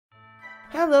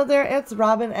Hello there, it's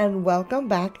Robin and welcome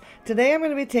back. Today I'm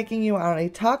going to be taking you on a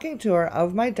talking tour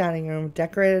of my dining room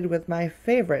decorated with my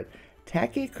favorite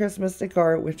tacky Christmas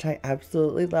decor, which I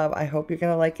absolutely love. I hope you're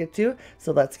going to like it too,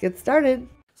 so let's get started.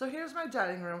 So here's my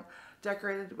dining room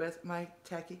decorated with my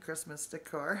tacky Christmas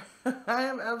decor. I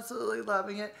am absolutely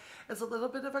loving it. It's a little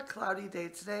bit of a cloudy day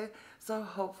today, so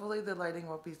hopefully the lighting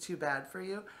won't be too bad for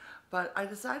you. But I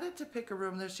decided to pick a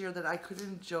room this year that I could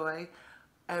enjoy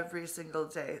every single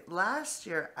day. Last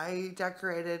year I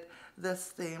decorated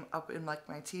this theme up in like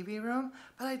my TV room,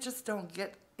 but I just don't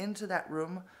get into that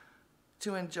room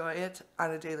to enjoy it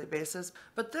on a daily basis.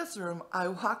 But this room I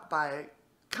walk by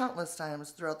countless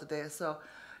times throughout the day, so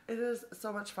it is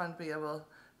so much fun to be able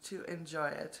to enjoy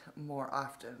it more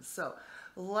often. So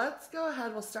let's go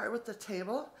ahead, we'll start with the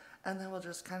table and then we'll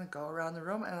just kind of go around the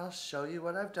room and I'll show you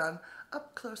what I've done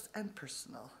up close and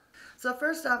personal. So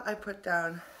first off, I put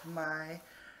down my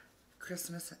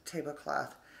Christmas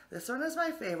tablecloth. This one is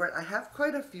my favorite. I have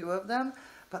quite a few of them,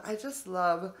 but I just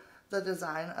love the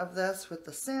design of this with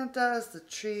the Santas, the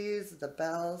trees, the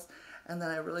bells, and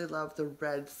then I really love the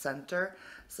red center.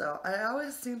 So I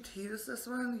always seem to use this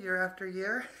one year after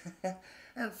year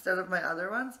instead of my other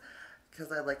ones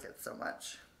because I like it so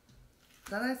much.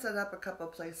 Then I set up a couple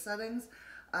place settings.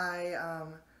 I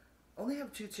only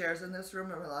have 2 chairs in this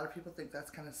room, and a lot of people think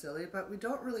that's kind of silly, but we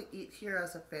don't really eat here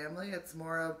as a family. It's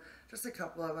more of just a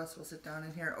couple of us will sit down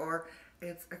in here, or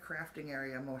it's a crafting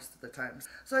area most of the time.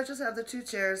 So I just have the 2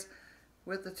 chairs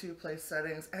with the 2 place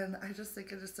settings, and I just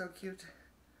think it is so cute.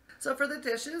 So for the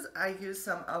dishes, I use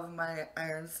some of my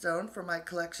ironstone from my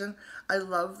collection. I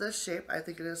love this shape. I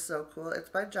think it is so cool. It's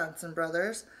by Johnson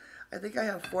Brothers. I think I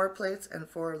have 4 plates and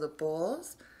 4 of the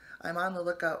bowls. I'm on the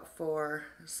lookout for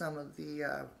some of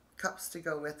the cups to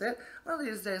go with it. One of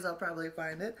these days I'll probably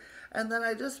find it. And then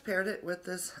I just paired it with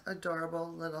this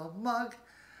adorable little mug,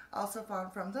 also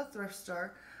found from the thrift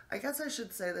store. I guess I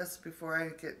should say this before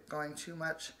I get going too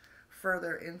much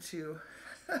further into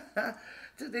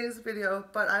today's video,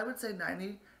 but I would say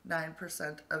 99%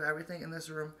 of everything in this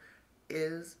room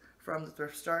is from the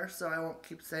thrift store, so I won't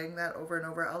keep saying that over and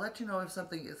over. I'll let you know if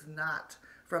something is not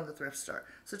from the thrift store.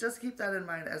 So just keep that in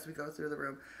mind as we go through the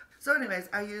room. So anyways,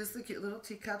 I used the cute little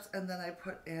teacups, and then I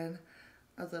put in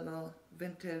a little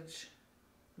vintage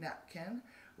napkin,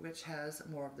 which has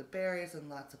more of the berries and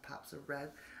lots of pops of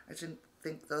red. I just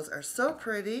think those are so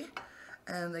pretty,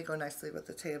 and they go nicely with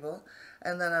the table.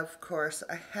 And then of course,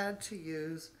 I had to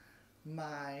use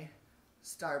my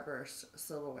Starburst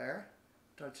silverware.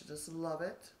 Don't you just love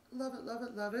it? Love it, love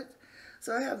it, love it.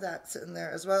 So I have that sitting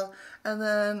there as well. And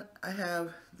then I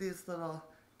have these little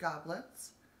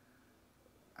goblets.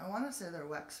 I want to say they're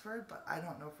Wexford, but I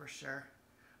don't know for sure.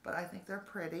 But I think they're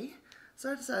pretty,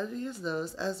 so I decided to use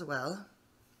those as well.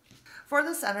 For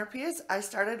the centerpiece, I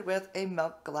started with a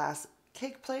milk glass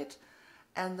cake plate,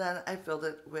 and then I filled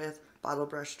it with bottle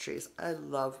brush trees. I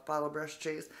love bottle brush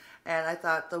trees, and I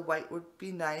thought the white would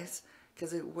be nice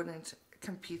because it wouldn't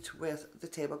compete with the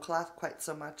tablecloth quite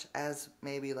so much as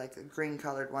maybe like the green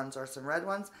colored ones or some red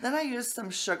ones. Then I used some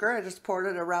sugar. I just poured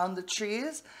it around the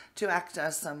trees to act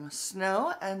as some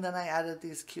snow, and then I added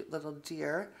these cute little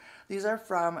deer. These are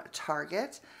from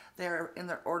Target. They're in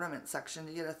their ornament section.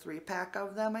 You get a 3-pack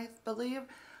of them, I believe,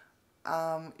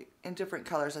 in different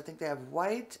colors. I think they have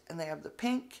white and they have the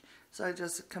pink, so I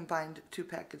just combined 2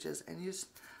 packages and used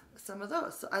some of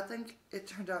those. So I think it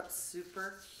turned out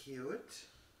super cute.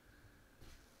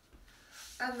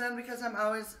 And then because I'm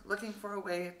always looking for a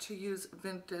way to use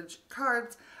vintage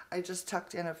cards, I just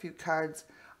tucked in a few cards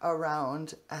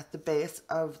around at the base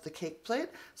of the cake plate.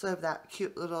 So I have that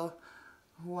cute little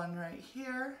one right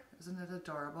here. Isn't it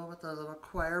adorable with the little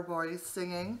choir boys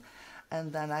singing?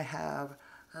 And then I have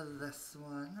this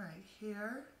one right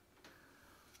here.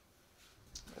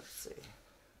 Let's see.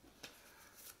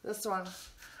 This one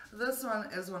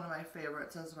is one of my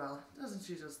favorites as well. Doesn't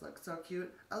she just look so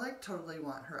cute? I like totally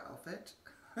want her outfit.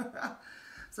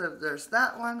 So there's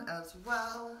that one as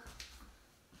well.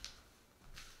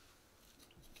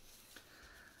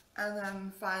 And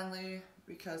then finally,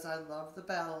 because I love the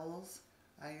bells,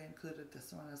 I included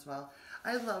this one as well.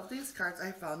 I love these cards.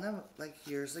 I found them like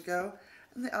years ago,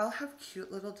 and they all have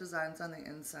cute little designs on the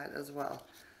inside as well.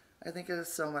 I think it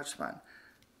is so much fun.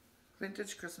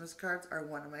 Vintage Christmas cards are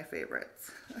one of my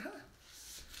favorites.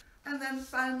 And then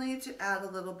finally, to add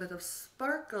a little bit of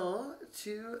sparkle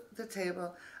to the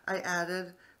table, I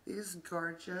added these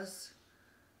gorgeous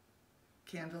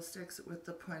candlesticks with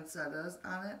the poinsettias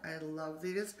on it. I love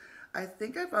these. I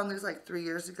think I found these like 3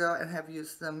 years ago and have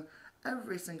used them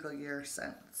every single year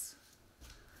since.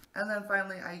 And then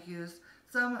finally I used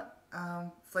some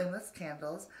flameless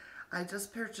candles. I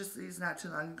just purchased these not too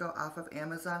long ago off of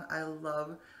Amazon. I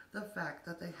love the fact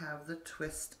that they have the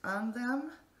twist on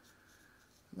them,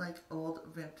 like old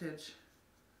vintage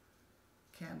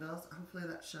candles. Hopefully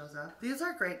that shows up. These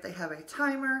are great. They have a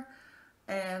timer,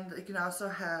 and you can also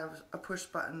have a push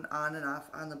button on and off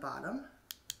on the bottom.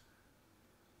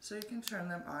 So you can turn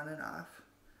them on and off.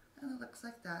 And it looks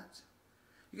like that.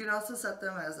 You can also set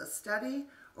them as a steady,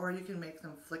 or you can make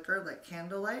them flicker like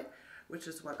candlelight, which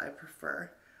is what I prefer.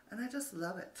 And I just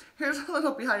love it. Here's a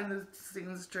little behind the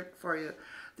scenes trick for you.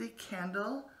 The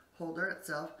candle holder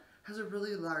itself has a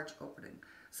really large opening.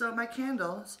 So my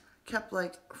candles kept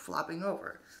like flopping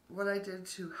over. What I did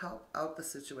to help out the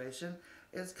situation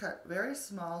is cut very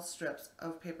small strips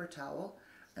of paper towel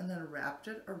and then wrapped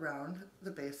it around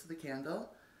the base of the candle.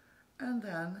 And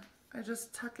then I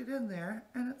just tuck it in there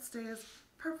and it stays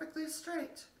perfectly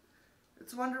straight.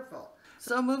 It's wonderful.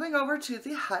 So moving over to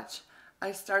the hutch,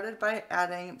 I started by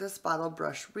adding this bottle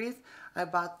brush wreath. I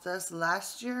bought this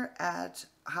last year at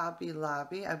Hobby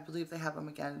Lobby. I believe they have them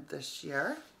again this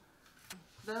year.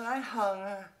 Then I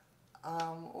hung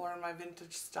one of my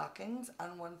vintage stockings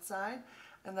on one side,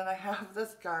 and then I have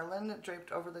this garland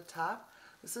draped over the top.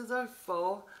 This is a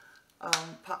faux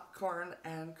popcorn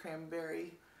and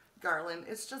cranberry garland.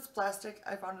 It's just plastic.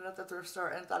 I found it at the thrift store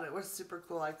and thought it was super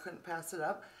cool. I couldn't pass it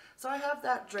up. So I have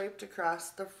that draped across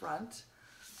the front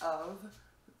of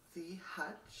the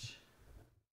hutch.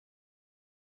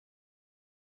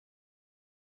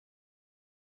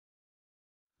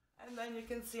 And then you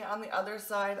can see on the other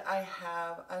side I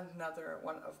have another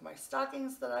one of my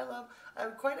stockings that I love. I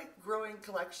have quite a growing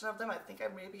collection of them. I think I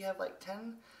maybe have like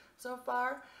 10 so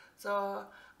far. So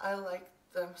I like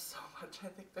them so much. I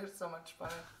think they're so much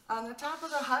fun. On the top of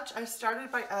the hutch, I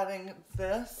started by adding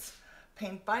this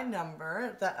paint by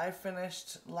number that I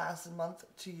finished last month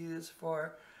to use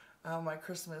for my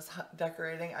Christmas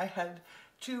decorating. I had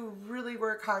to really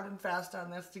work hard and fast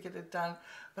on this to get it done,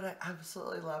 but I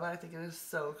absolutely love it. I think it is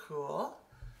so cool.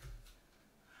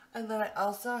 And then I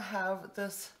also have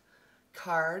this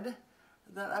card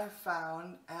that I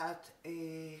found at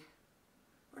a,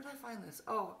 where did I find this?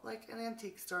 Oh, like an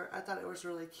antique store. I thought it was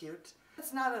really cute.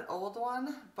 It's not an old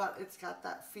one, but it's got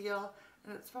that feel,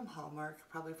 and it's from Hallmark,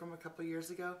 probably from a couple years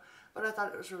ago, but I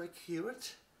thought it was really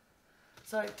cute.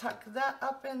 So I tucked that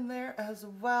up in there as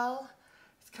well.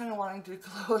 It's kind of wanting to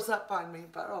close up on me,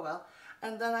 but oh well.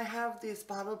 And then I have these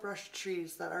bottle brush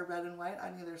trees that are red and white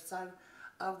on either side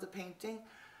of the painting.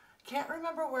 Can't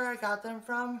remember where I got them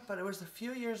from, but it was a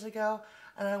few years ago,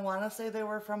 and I want to say they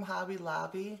were from Hobby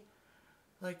Lobby,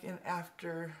 like an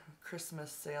after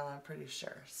Christmas sale, I'm pretty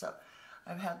sure. So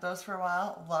I've had those for a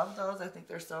while. Love those. I think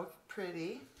they're so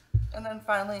pretty. And then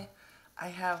finally, I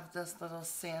have this little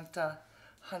Santa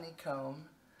honeycomb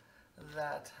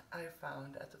that I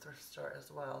found at the thrift store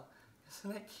as well.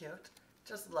 Isn't it cute?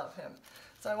 Just love him.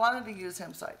 So I wanted to use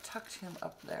him, so I tucked him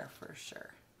up there for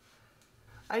sure.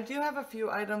 I do have a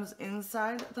few items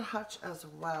inside the hutch as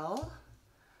well.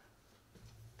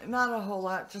 Not a whole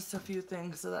lot, just a few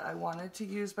things that I wanted to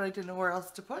use, but I didn't know where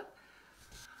else to put.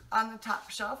 On the top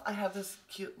shelf, I have this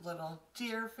cute little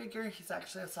deer figure. He's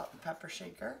actually a salt and pepper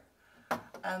shaker.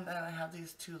 And then I have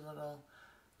these two little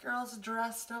girls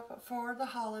dressed up for the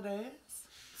holidays.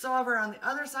 So over on the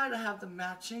other side, I have the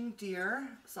matching deer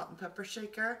salt and pepper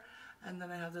shaker. And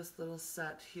then I have this little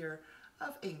set here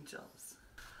of angels.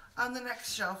 On the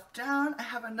next shelf down, I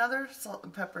have another salt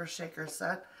and pepper shaker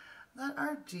set that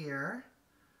are deer.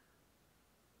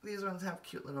 These ones have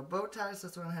cute little bow ties.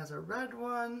 This one has a red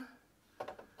one.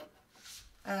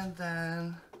 And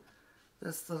then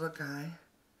this little guy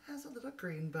has a little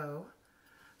green bow.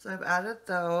 So I've added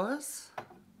those.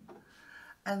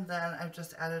 And then I've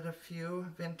just added a few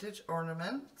vintage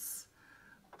ornaments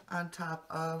on top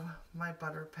of my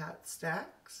butter pat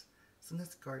stacks. Isn't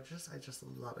this gorgeous? I just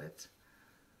love it.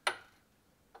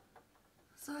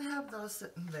 So I have those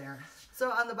sitting there.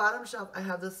 So on the bottom shelf, I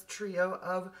have this trio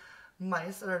of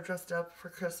mice that are dressed up for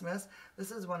Christmas. This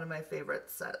is one of my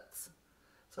favorite sets.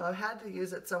 So I had to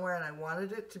use it somewhere, and I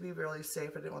wanted it to be really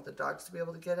safe. I didn't want the dogs to be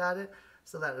able to get at it,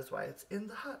 so that is why it's in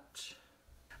the hutch.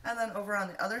 And then over on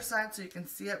the other side, so you can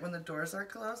see it when the doors are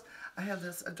closed, I have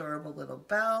this adorable little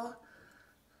bell.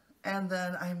 And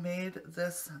then I made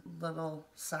this little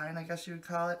sign, I guess you would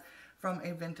call it, from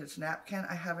a vintage napkin.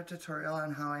 I have a tutorial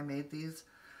on how I made these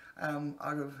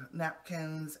out of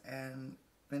napkins and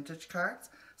vintage cards,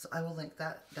 so I will link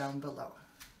that down below.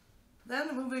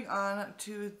 Then moving on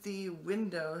to the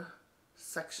window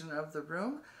section of the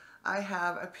room, I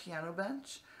have a piano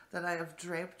bench that I have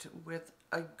draped with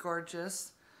a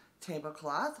gorgeous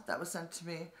tablecloth that was sent to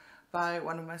me by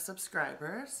one of my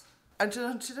subscribers.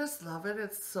 Don't you just love it?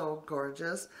 It's so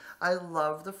gorgeous. I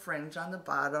love the fringe on the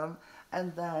bottom.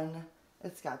 And then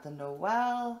it's got the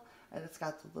Noel, and it's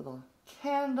got the little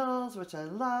candles, which I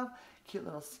love. Cute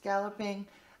little scalloping.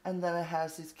 And then it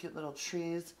has these cute little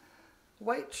trees,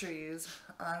 white trees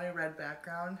on a red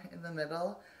background in the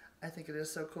middle. I think it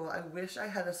is so cool. I wish I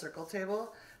had a circle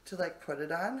table to like put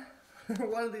it on.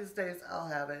 One of these days I'll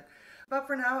have it. But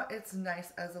for now, it's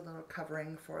nice as a little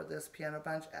covering for this piano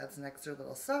bunch. Adds an extra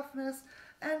little softness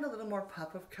and a little more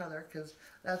pop of color, because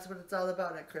that's what it's all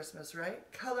about at Christmas, right?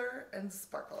 Color and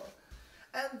sparkle.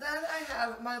 And then I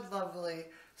have my lovely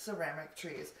ceramic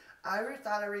trees. I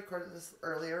thought I recorded this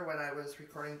earlier when I was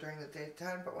recording during the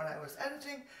daytime, but when I was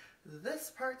editing,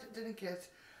 this part didn't get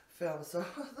filmed. So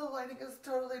the lighting is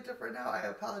totally different now. I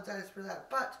apologize for that,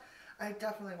 but I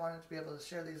definitely wanted to be able to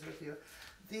share these with you.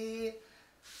 The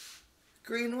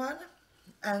green one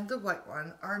and the white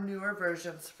one are newer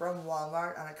versions from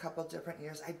Walmart on a couple different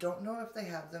years. I don't know if they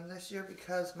have them this year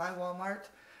because my Walmart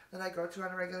that I go to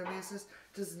on a regular basis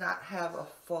does not have a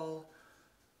full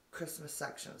Christmas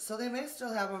section. So they may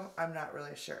still have them, I'm not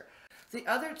really sure. The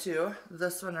other two,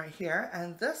 this one right here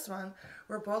and this one,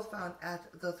 were both found at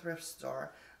the thrift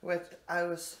store, which I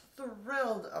was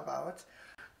thrilled about.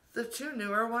 The two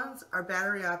newer ones are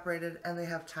battery operated and they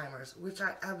have timers, which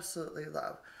I absolutely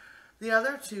love. The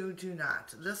other two do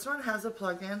not. This one has a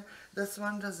plug-in, this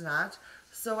one does not.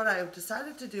 So what I've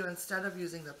decided to do instead of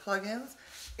using the plug-ins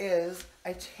is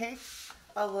I take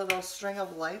a little string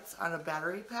of lights on a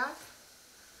battery pack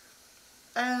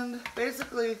and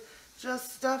basically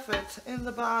just stuff it in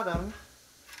the bottom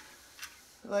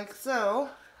like so.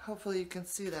 Hopefully you can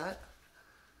see that.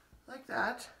 Like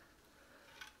that.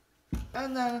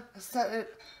 And then set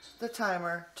the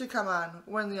timer to come on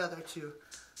when the other two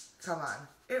come on.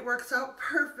 It works out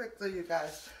perfectly, you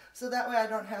guys. So that way I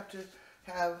don't have to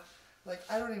have, like,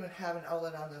 I don't even have an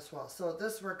outlet on this wall. So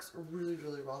this works really,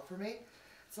 really well for me.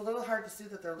 It's a little hard to see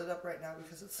that they're lit up right now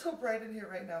because it's so bright in here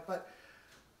right now, but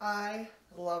I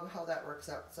love how that works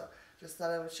out. So just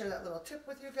thought I would share that little tip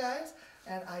with you guys,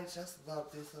 and I just love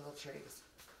these little trees.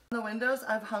 On the windows,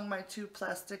 I've hung my two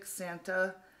plastic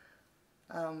Santa,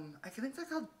 I think they're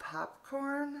called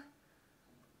popcorn.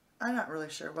 I'm not really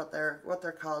sure what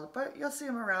they're called, but you'll see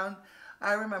them around.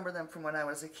 I remember them from when I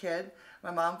was a kid.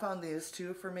 My mom found these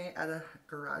two for me at a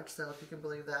garage sale, if you can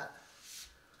believe that.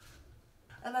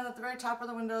 And then at the very top of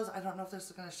the windows, I don't know if this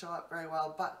is going to show up very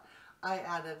well, but I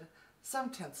added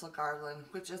some tinsel garland,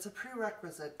 which is a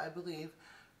prerequisite, I believe,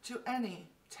 to any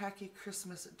tacky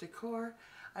Christmas decor.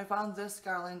 I found this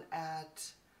garland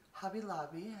at Hobby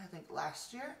Lobby, I think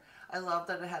last year. I love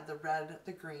that it had the red,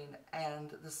 the green,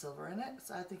 and the silver in it,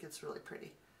 so I think it's really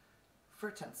pretty for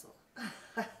tinsel.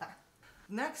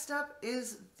 Next up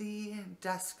is the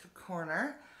desk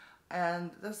corner,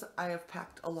 and this I have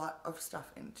packed a lot of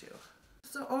stuff into.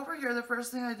 So over here, the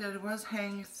first thing I did was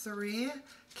hang 3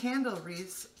 candle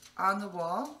wreaths on the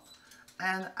wall,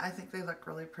 and I think they look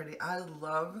really pretty. I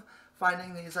love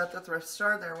finding these at the thrift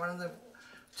store. They're one of the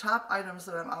top items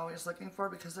that I'm always looking for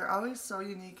because they're always so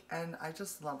unique and I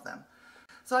just love them.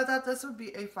 So I thought this would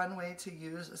be a fun way to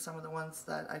use some of the ones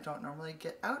that I don't normally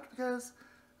get out because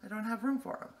I don't have room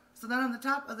for them. So then on the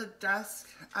top of the desk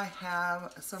I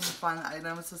have some fun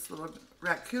items. This little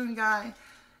raccoon guy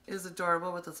is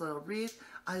adorable with this little wreath.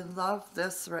 I love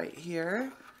this right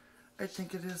here. I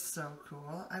think it is so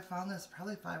cool. I found this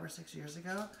probably 5 or 6 years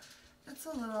ago. It's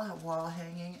a little wall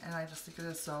hanging and I just think it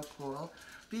is so cool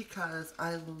because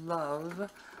I love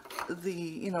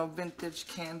the, vintage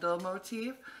candle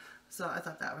motif. So I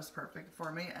thought that was perfect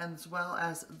for me, as well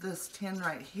as this tin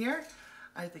right here.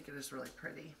 I think it is really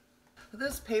pretty.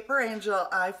 This paper angel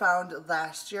I found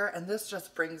last year, and this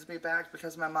just brings me back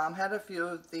because my mom had a few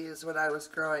of these when I was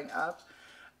growing up.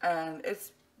 And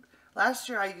last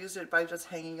year I used it by just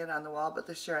hanging it on the wall, but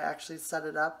this year I actually set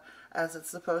it up as it's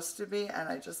supposed to be, and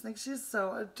I just think she's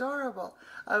so adorable.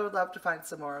 I would love to find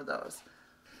some more of those.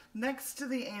 Next to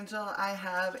the angel, I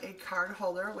have a card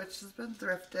holder, which has been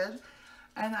thrifted,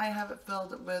 and I have it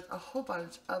filled with a whole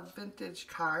bunch of vintage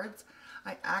cards.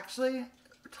 I actually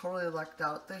totally lucked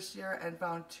out this year and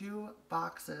found 2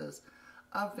 boxes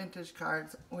of vintage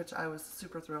cards, which I was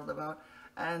super thrilled about,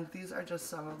 and these are just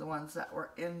some of the ones that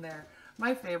were in there.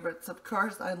 My favorites, of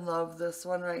course, I love this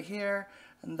one right here,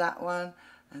 and that one,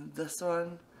 and this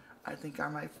one, I think are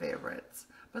my favorites.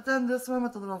 But then this one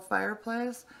with the little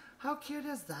fireplace, how cute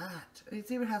is that?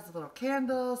 It even has the little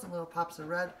candles and little pops of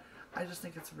red. I just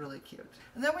think it's really cute.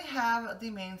 And then we have the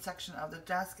main section of the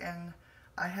desk, and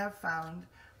I have found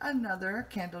another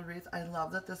candle wreath. I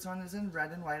love that this one is in red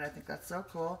and white. I think that's so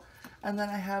cool. And then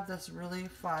I have this really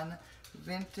fun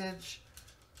vintage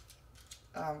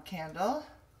candle,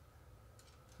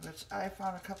 which I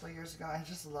found a couple of years ago. I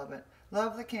just love it.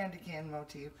 Love the candy cane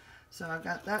motif. So I've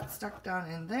got that stuck down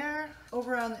in there.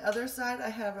 Over on the other side, I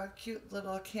have a cute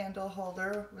little candle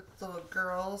holder with little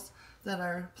girls that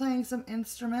are playing some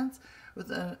instruments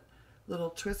with a little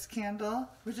twist candle,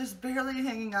 which is barely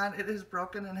hanging on. It is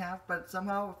broken in half, but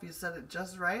somehow if you set it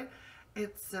just right,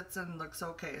 it sits and looks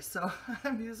okay. So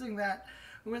I'm using that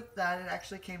with that. It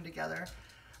actually came together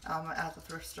at the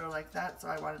thrift store like that, so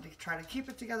I wanted to try to keep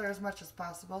it together as much as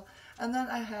possible. And then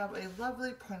I have a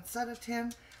lovely poinsettia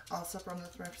tin, also from the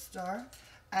thrift store.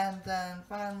 And then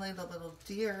finally the little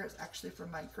deer is actually from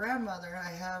my grandmother.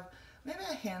 I have maybe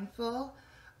a handful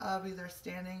of either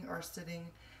standing or sitting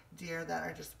deer that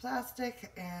are just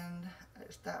plastic, and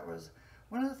that was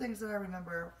one of the things that I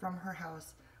remember from her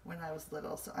house when I was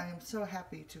little, so I am so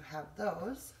happy to have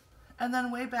those. And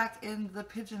then way back in the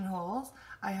pigeonholes,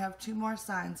 I have two more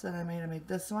signs that I made. I made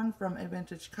this one from a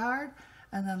vintage card,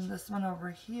 and then this one over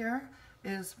here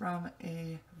is from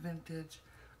a vintage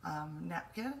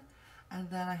napkin. And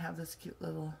then I have this cute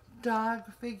little dog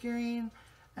figurine,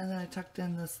 and then I tucked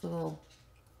in this little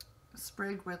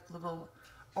sprig with little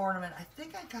ornament. I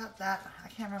think I got that, I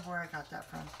can't remember where I got that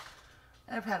from.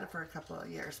 I've had it for a couple of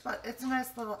years, but it's a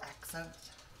nice little accent.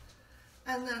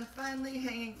 And then finally,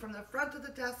 hanging from the front of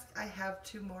the desk, I have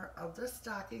two more of the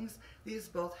stockings. These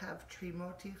both have tree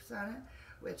motifs on it,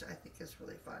 which I think is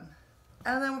really fun.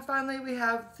 And then finally, we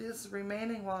have this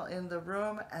remaining wall in the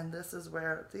room, and this is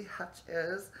where the hutch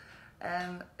is.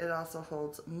 And it also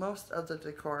holds most of the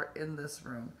decor in this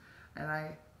room. And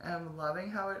I am loving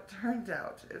how it turned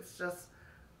out. It's just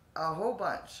a whole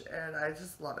bunch, and I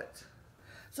just love it.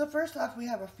 So first off, we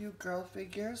have a few girl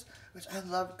figures, which I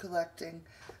love collecting.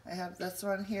 I have this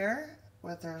one here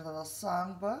with her little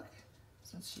songbook.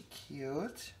 Isn't she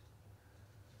cute?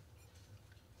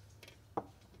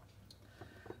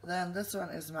 Then this one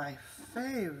is my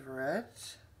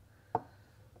favorite.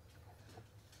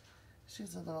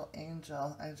 She's a little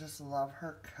angel. I just love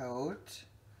her coat.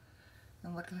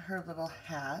 And look at her little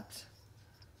hat.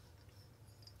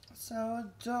 So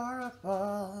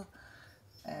adorable.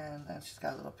 And then she's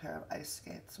got a little pair of ice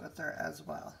skates with her as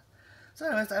well. So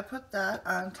anyways, I put that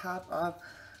on top of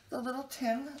the little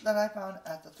tin that I found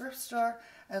at the thrift store.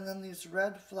 And then these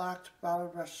red flocked bottle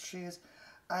brush trees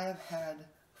I have had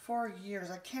for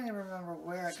years. I can't even remember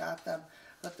where I got them,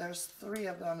 but there's 3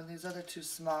 of them, and these are the 2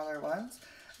 smaller ones.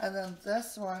 And then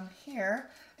this one here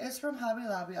is from Hobby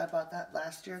Lobby. I bought that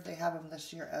last year. They have them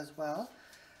this year as well.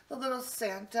 The little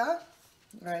Santa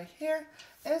right here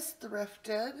is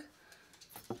thrifted.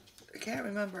 I can't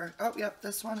remember. Oh, yep,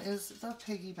 this one is the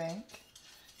piggy bank.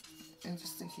 I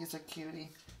just think he's a cutie.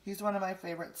 He's one of my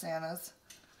favorite Santas.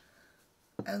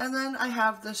 And then I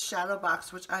have this shadow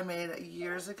box, which I made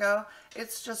years ago.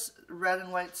 It's just red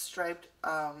and white striped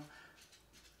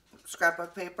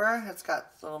scrapbook paper. It's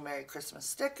got the little Merry Christmas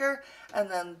sticker. And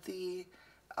then the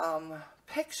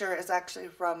picture is actually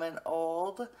from an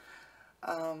old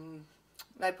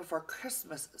Night Before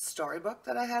Christmas storybook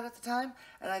that I had at the time,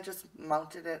 and I just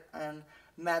mounted it and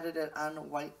matted it on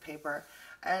white paper.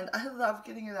 And I love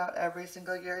getting it out every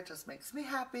single year. It just makes me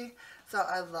happy, so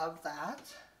I love that.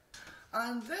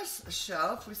 On this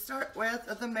shelf, we start with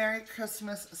the Merry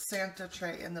Christmas Santa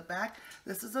tray in the back.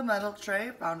 This is a metal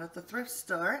tray found at the thrift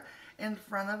store. In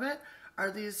front of it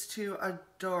are these 2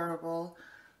 adorable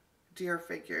deer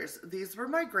figures. These were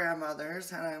my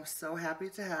grandmother's, and I'm so happy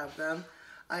to have them.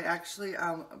 I actually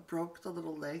broke the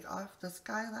little leg off this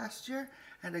guy last year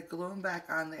and had to glue them back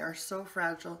on. They are so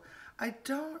fragile. I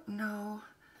don't know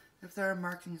if there are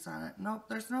markings on it. Nope,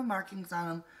 there's no markings on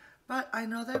them. But I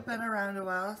know they've been around a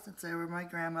while since they were my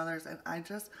grandmother's, and I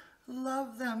just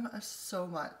love them so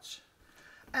much.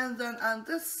 And then on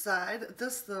this side,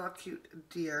 this little cute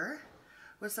deer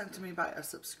was sent to me by a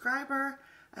subscriber.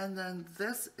 And then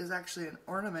this is actually an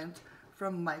ornament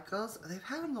from Michael's. They've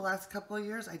had them the last couple of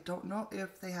years. I don't know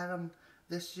if they had them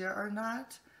this year or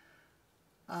not.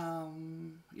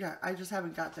 Yeah, I just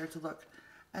haven't got there to look.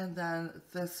 And then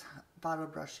this bottle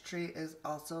brush tree is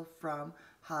also from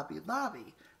Hobby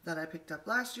Lobby that I picked up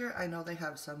last year. I know they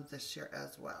have some this year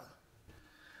as well.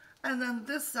 And then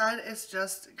this side is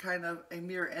just kind of a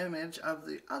mirror image of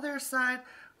the other side,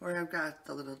 where I've got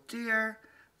the little deer,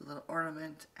 the little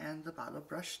ornament, and the bottle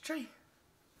brush tree.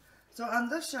 So on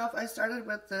this shelf, I started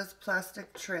with this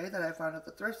plastic tray that I found at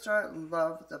the thrift store.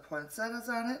 Love the poinsettias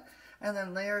on it. And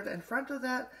then layered in front of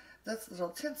that, this little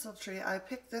tinsel tree. I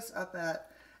picked this up at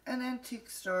an antique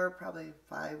store probably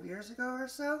 5 years ago or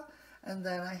so. And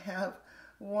then I have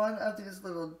one of these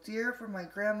little deer from my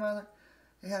grandmother.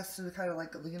 It has to kind of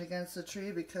like lean against the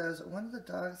tree because one of the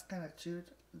dogs kind of chewed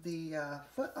the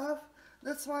foot off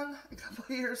this one a couple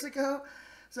of years ago.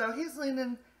 So he's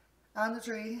leaning on the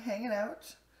tree, hanging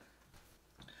out.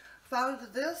 Found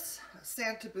this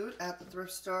Santa boot at the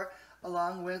thrift store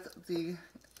along with the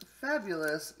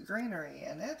fabulous greenery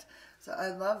in it. So I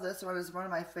love this one. It's one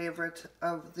of my favorite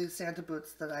of the Santa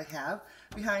boots that I have.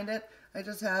 Behind it, I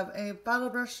just have a bottle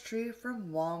brush tree from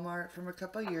Walmart from a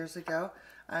couple years ago.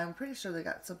 I'm pretty sure they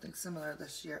got something similar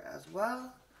this year as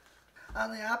well.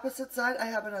 On the opposite side, I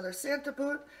have another Santa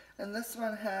boot, and this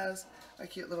one has a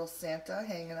cute little Santa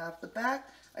hanging off the back.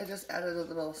 I just added a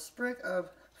little sprig of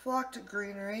flocked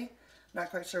greenery. Not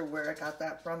quite sure where I got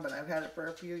that from, but I've had it for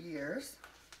a few years.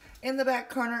 In the back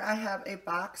corner, I have a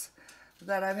box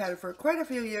that I've had for quite a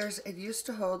few years. It used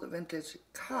to hold vintage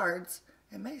cards.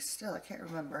 It may still, I can't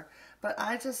remember. But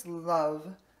I just love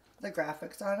the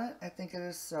graphics on it. I think it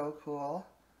is so cool.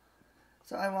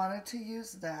 So I wanted to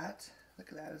use that. Look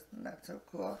at that, isn't that so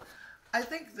cool? I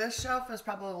think this shelf is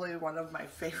probably one of my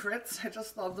favorites. I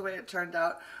just love the way it turned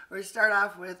out. We start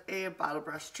off with a bottle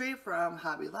brush tree from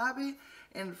Hobby Lobby.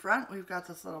 In front, we've got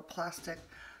this little plastic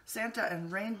Santa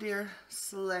and reindeer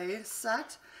sleigh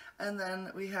set. And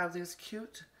then we have these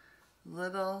cute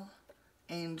little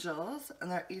angels, and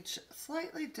they're each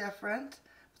slightly different.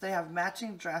 They have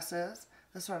matching dresses.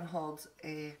 This one holds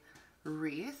a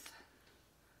wreath.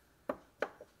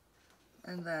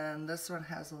 And then this one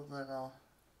has a little,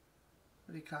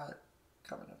 what do you call it?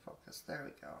 Coming in focus. There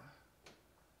we go.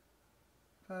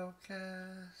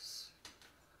 Focus.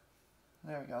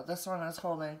 There we go. This one is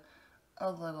holding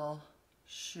a little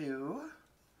shoe.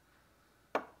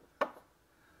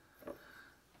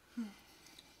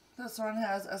 This one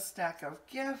has a stack of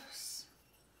gifts.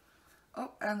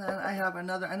 Oh, and then I have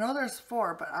another. I know there's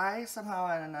 4, but I somehow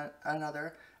had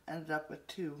another ended up with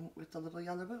 2 with the little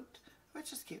yellow boot,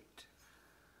 which is cute.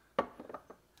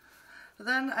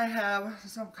 Then I have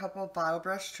some couple bottle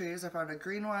brush trees. I found a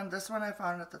green one. This one I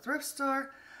found at the thrift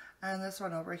store. And this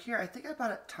one over here, I think I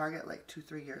bought at Target like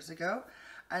 2-3 years ago.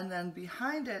 And then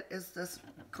behind it is this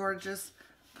gorgeous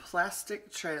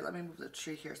plastic tray. Let me move the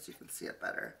tree here so you can see it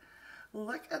better.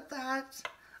 Look at that.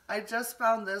 I just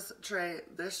found this tray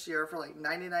this year for like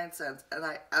 99 cents and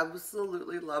I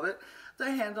absolutely love it.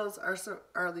 The handles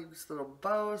are these little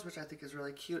bows, which I think is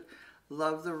really cute.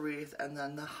 Love the wreath and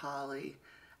then the holly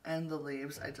and the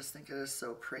leaves. I just think it is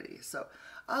so pretty. So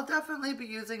I'll definitely be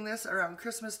using this around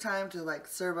Christmas time to like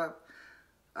serve up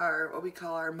our, what we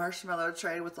call our marshmallow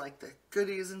tray with like the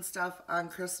goodies and stuff on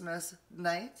Christmas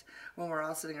night when we're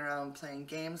all sitting around playing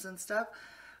games and stuff.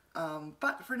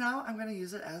 But for now, I'm going to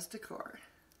use it as decor.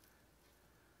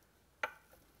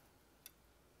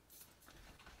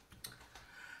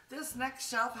 This next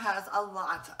shelf has a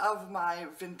lot of my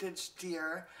vintage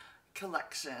deer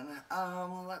collection.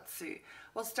 Let's see.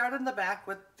 We'll start in the back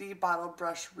with the bottle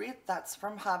brush wreath. That's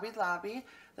from Hobby Lobby.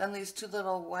 Then these 2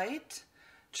 little white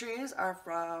trees are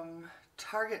from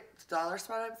Target Dollar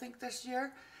Spot, I think, this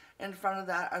year. In front of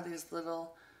that are these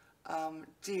little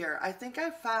deer. I think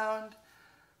I found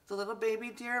the little baby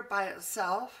deer by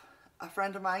itself. A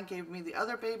friend of mine gave me the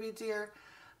other baby deer.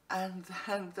 And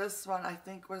then this one I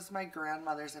think was my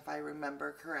grandmother's, if I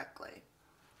remember correctly.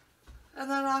 And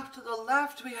then off to the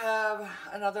left we have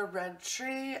another red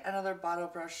tree, another bottle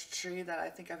brush tree that I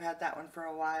think I've had that one for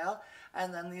a while.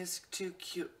 And then these 2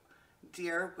 cute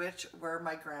deer, which were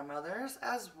my grandmother's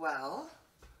as well.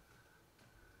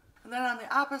 And then on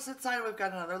the opposite side we've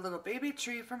got another little baby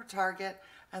tree from Target.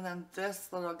 And then this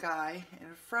little guy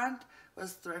in front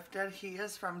was thrifted. He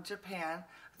is from Japan.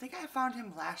 I think I found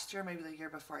him last year, maybe the year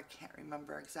before. I can't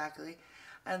remember exactly.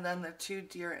 And then the 2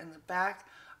 deer in the back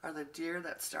are the deer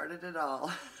that started it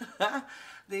all.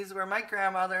 These were my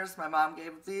grandmother's. My mom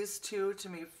gave these 2 to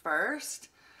me first.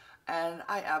 And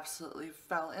I absolutely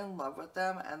fell in love with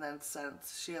them. And then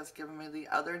since she has given me the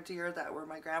other deer that were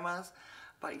my grandma's.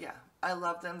 But yeah, I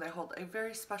love them. They hold a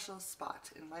very special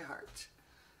spot in my heart.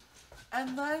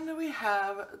 And then we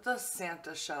have the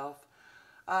Santa shelf.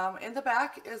 In the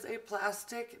back is a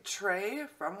plastic tray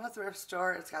from the thrift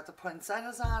store. It's got the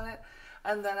poinsettias on it.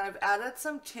 And then I've added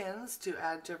some tins to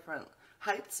add different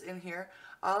heights in here,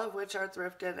 all of which are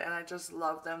thrifted, and I just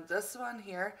love them. This one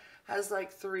here has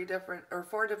like 4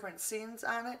 different scenes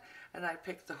on it, and I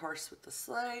picked the horse with the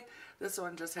sleigh. This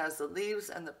one just has the leaves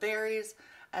and the berries,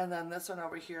 and then this one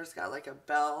over here has got like a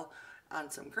bell on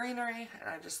some greenery, and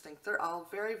I just think they're all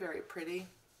very, very pretty.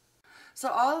 So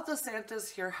all of the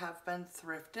Santas here have been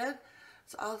thrifted,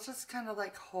 so I'll just kind of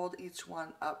like hold each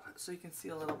one up so you can see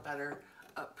a little better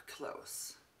up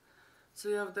close. So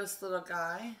you have this little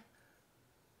guy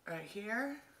right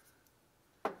here.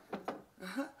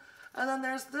 And then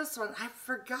there's this one. I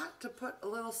forgot to put a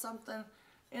little something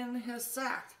in his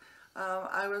sack.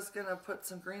 I was going to put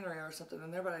some greenery or something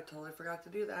in there, but I totally forgot to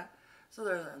do that. So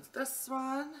there's this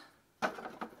one.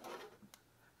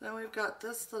 Then we've got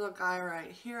this little guy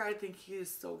right here. I think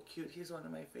he's so cute. He's one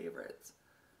of my favorites.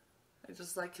 I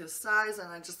just like his size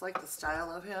and I just like the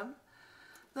style of him.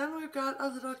 Then we've got a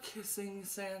little kissing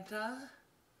Santa.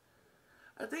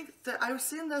 I think that I've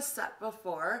seen this set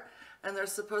before, and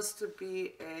there's supposed to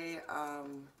be a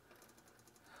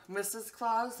Mrs.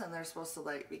 Claus, and they're supposed to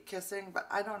like be kissing, but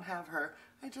I don't have her.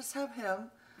 I just have him.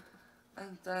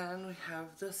 And then we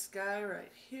have this guy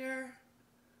right here.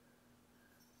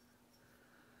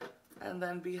 And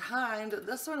then behind,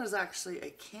 this one is actually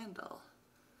a candle.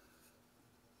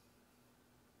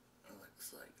 It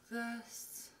looks like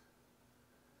this.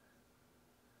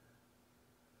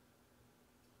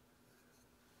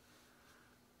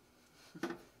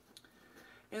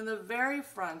 In the very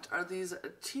front are these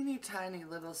teeny tiny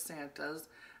little Santas,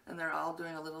 and they're all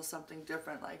doing a little something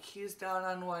different. Like he's down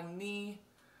on one knee.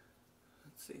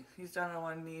 Let's see, he's down on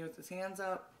one knee with his hands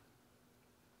up.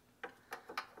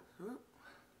 Oop.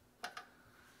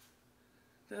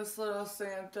 This little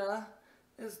Santa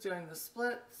is doing the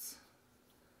splits.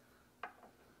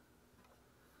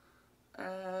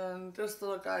 And this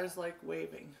little guy's like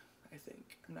waving, I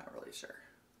think. I'm not really sure.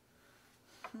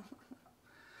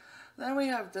 Then we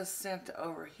have this Santa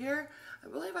over here. I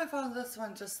believe I found this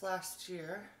one just last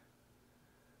year.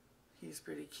 He's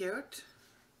pretty cute.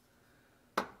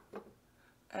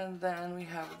 And then we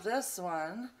have this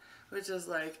one, which is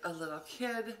like a little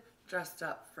kid dressed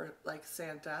up for like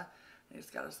Santa. And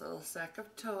he's got his little sack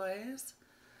of toys.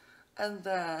 And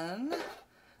then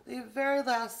the very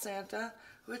last Santa,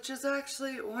 which is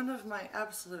actually one of my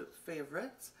absolute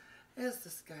favorites, is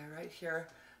this guy right here.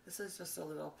 This is just a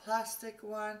little plastic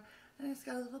one, and he's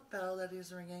got a little bell that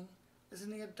he's ringing.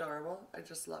 Isn't he adorable? I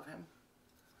just love him.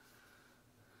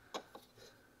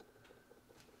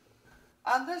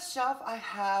 On this shelf I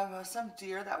have some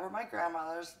deer that were my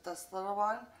grandmother's. This little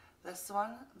one, this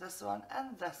one, this one,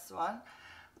 and this one.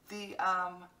 The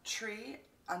tree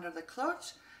under the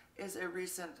cloche is a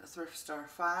recent thrift store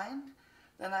find.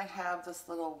 Then I have this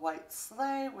little white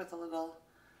sleigh with a little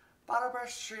bottle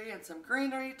brush tree and some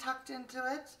greenery tucked into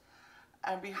it.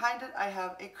 And behind it I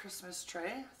have a Christmas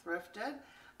tray, thrifted.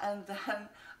 And then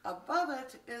above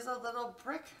it is a little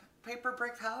paper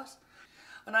brick house.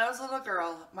 When I was a little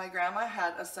girl, my grandma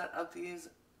had a set of these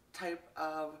type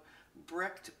of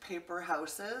bricked paper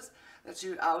houses that she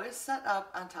would always set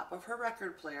up on top of her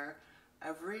record player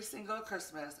every single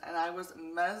Christmas, and I was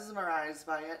mesmerized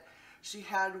by it. She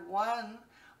had one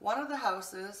of the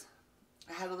houses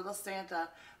had a little Santa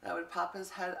that would pop his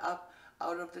head up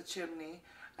out of the chimney.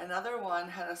 Another one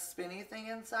had a spinny thing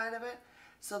inside of it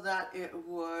so that it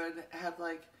would have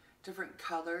like different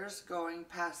colors going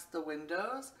past the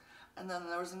windows. And then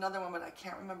there was another one, but I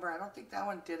can't remember. I don't think that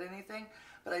one did anything,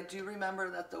 but I do remember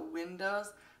that the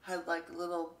windows had like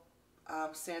little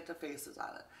Santa faces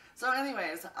on it. So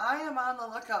anyways, I am on the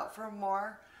lookout for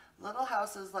more little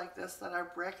houses like this that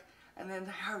are brick, and then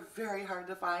they are very hard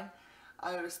to find.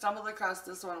 I stumbled across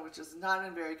this one, which is not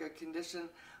in very good condition,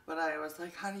 but I was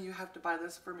like, honey, you have to buy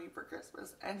this for me for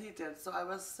Christmas. And he did, so I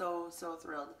was so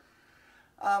thrilled.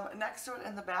 Next to it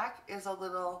in the back is a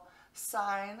little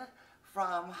sign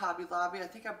from Hobby Lobby. I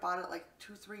think I bought it like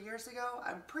 2-3 years ago.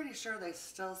 I'm pretty sure they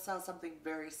still sell something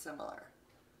very similar.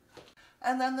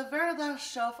 And then the very last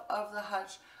shelf of the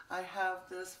hutch, I have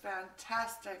this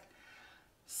fantastic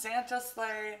Santa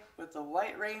sleigh with the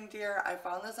white reindeer. I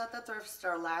found this at the thrift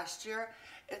store last year.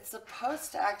 It's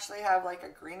supposed to actually have like a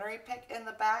greenery pick in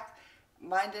the back.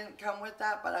 Mine didn't come with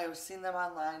that, but I've seen them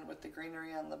online with the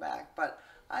greenery on the back. But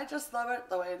I just love it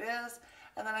the way it is.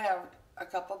 And then I have a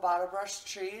couple bottle brush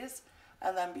trees.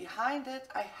 And then behind it,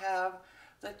 I have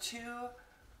the two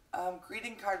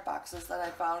greeting card boxes that I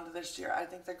found this year. I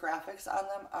think the graphics on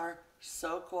them are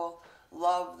so cool.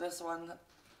 Love this one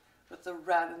with the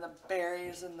red and the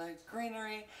berries and the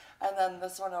greenery. And then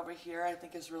this one over here I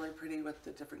think is really pretty with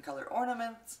the different color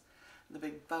ornaments, the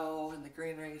big bow and the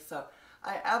greenery. So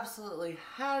I absolutely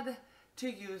had to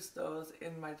use those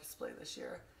in my display this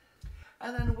year.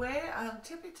 And then way on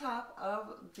tippy top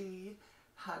of the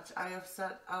hutch, I have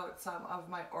set out some of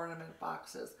my ornament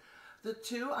boxes. The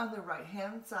two on the right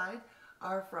hand side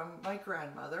are from my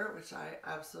grandmother, which I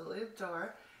absolutely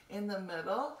adore. In the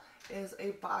middle is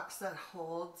a box that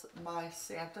holds my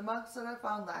Santa mugs that I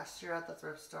found last year at the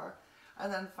thrift store.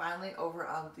 And then finally over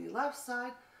on the left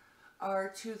side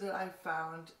are two that I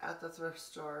found at the thrift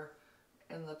store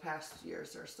in the past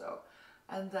years or so.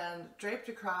 And then draped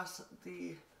across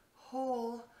the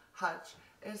whole hutch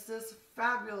is this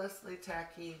fabulously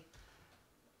tacky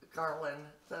garland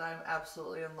that I'm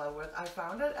absolutely in love with. I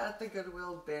found it at the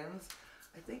Goodwill bins,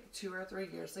 I think 2 or 3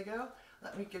 years ago.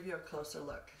 Let me give you a closer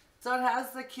look. So it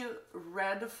has the cute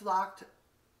red flocked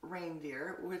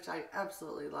reindeer, which I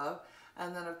absolutely love.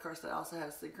 And then of course it also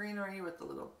has the greenery with the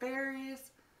little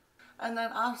berries. And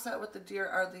then offset with the deer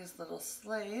are these little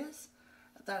sleighs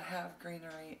that have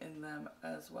greenery in them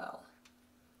as well.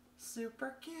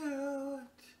 Super cute.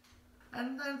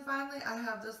 And then finally I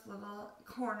have this little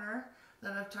corner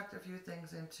that I've tucked a few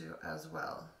things into as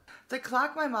well. The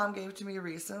clock my mom gave to me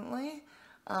recently,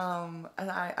 and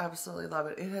I absolutely love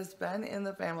it. It has been in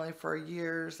the family for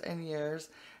years and years.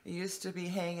 It used to be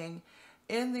hanging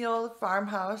in the old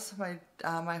farmhouse,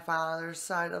 my father's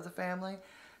side of the family.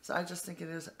 So I just think it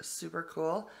is super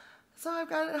cool. So I've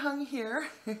got it hung here.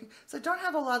 So I don't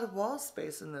have a lot of wall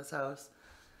space in this house.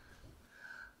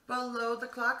 Below the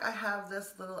clock I have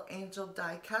this little angel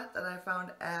die cut that I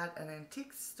found at an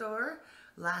antique store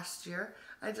last year.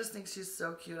 I just think she's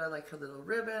so cute. I like her little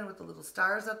ribbon with the little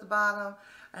stars at the bottom.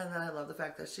 And then I love the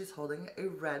fact that she's holding a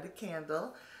red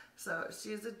candle. So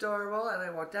she's adorable, and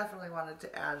I definitely wanted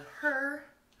to add her.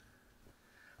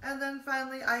 And then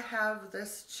finally I have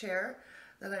this chair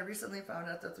that I recently found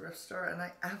at the thrift store, and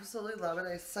I absolutely love it.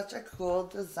 It's such a cool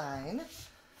design.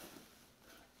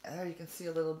 There you can see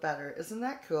a little better. Isn't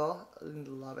that cool? I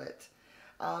love it.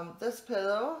 This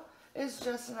pillow is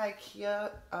just an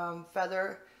IKEA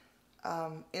feather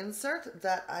insert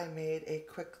that I made a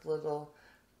quick little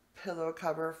pillow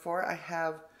cover for. I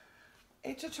have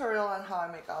a tutorial on how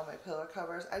I make all my pillow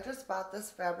covers. I just bought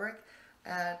this fabric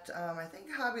at I think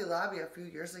Hobby Lobby a few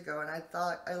years ago, and I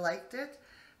thought I liked it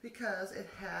because it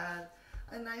had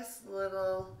a nice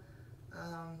little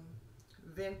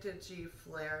vintagey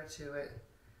flair to it.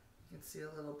 You can see a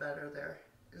little better there.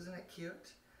 Isn't it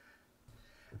cute?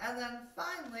 And then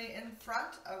finally, in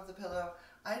front of the pillow,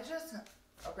 I just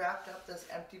wrapped up this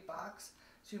empty box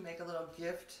to make a little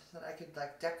gift that I could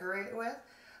like decorate with.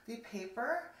 The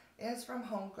paper is from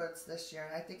Home Goods this year,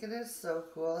 and I think it is so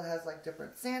cool. It has like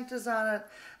different Santas on it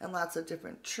and lots of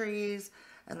different trees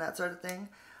and that sort of thing.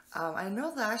 I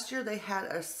know last year they had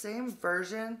a same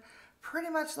version pretty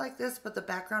much like this, but the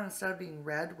background, instead of being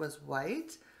red, was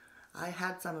white. I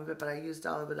had some of it, but I used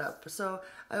all of it up. So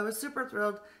I was super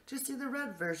thrilled to see the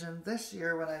red version this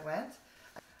year when I went.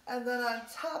 And then on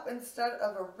top, instead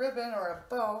of a ribbon or a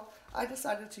bow, I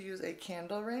decided to use a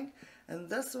candle ring. And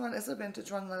this one is a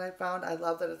vintage one that I found. I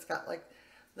love that it's got like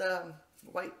the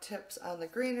white tips on the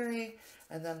greenery,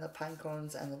 and then the pine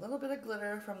cones and a little bit of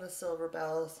glitter from the silver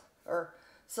bells or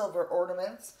silver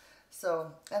ornaments.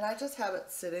 So, and I just have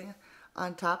it sitting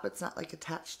on top. It's not like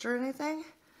attached or anything.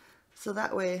 So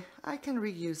that way I can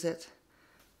reuse it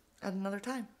at another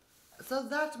time. So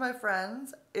that, my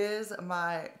friends, is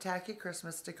my tacky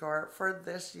Christmas decor for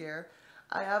this year.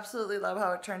 I absolutely love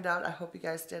how it turned out. I hope you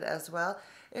guys did as well.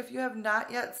 If you have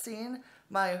not yet seen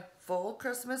my full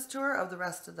Christmas tour of the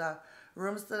rest of the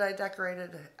rooms that I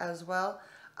decorated as well,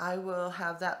 I will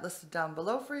have that listed down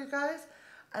below for you guys.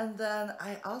 And then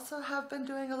I also have been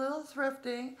doing a little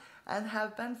thrifting and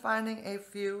have been finding a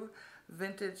few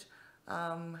vintage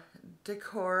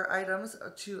decor items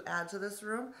to add to this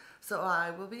room. So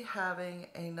I will be having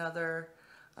another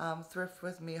thrift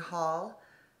with me haul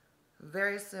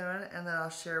very soon, and then I'll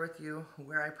share with you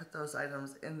where I put those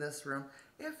items in this room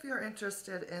if you're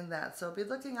interested in that. So be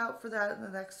looking out for that in the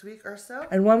next week or so.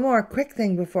 And one more quick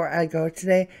thing before I go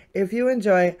today. If you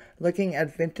enjoy looking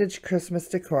at vintage Christmas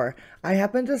decor, I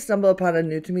happened to stumble upon a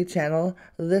new to me channel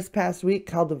this past week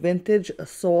called the Vintage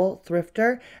Soul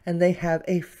Thrifter, and they have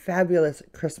a fabulous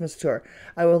Christmas tour.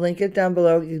 I will link it down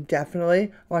below. You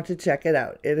definitely want to check it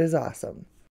out. It is awesome.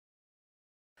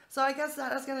 So I guess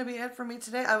that is going to be it for me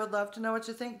today. I would love to know what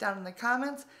you think down in the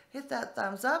comments. Hit that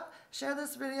thumbs up, share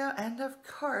this video, and of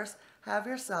course, have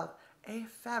yourself a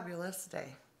fabulous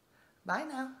day. Bye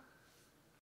now.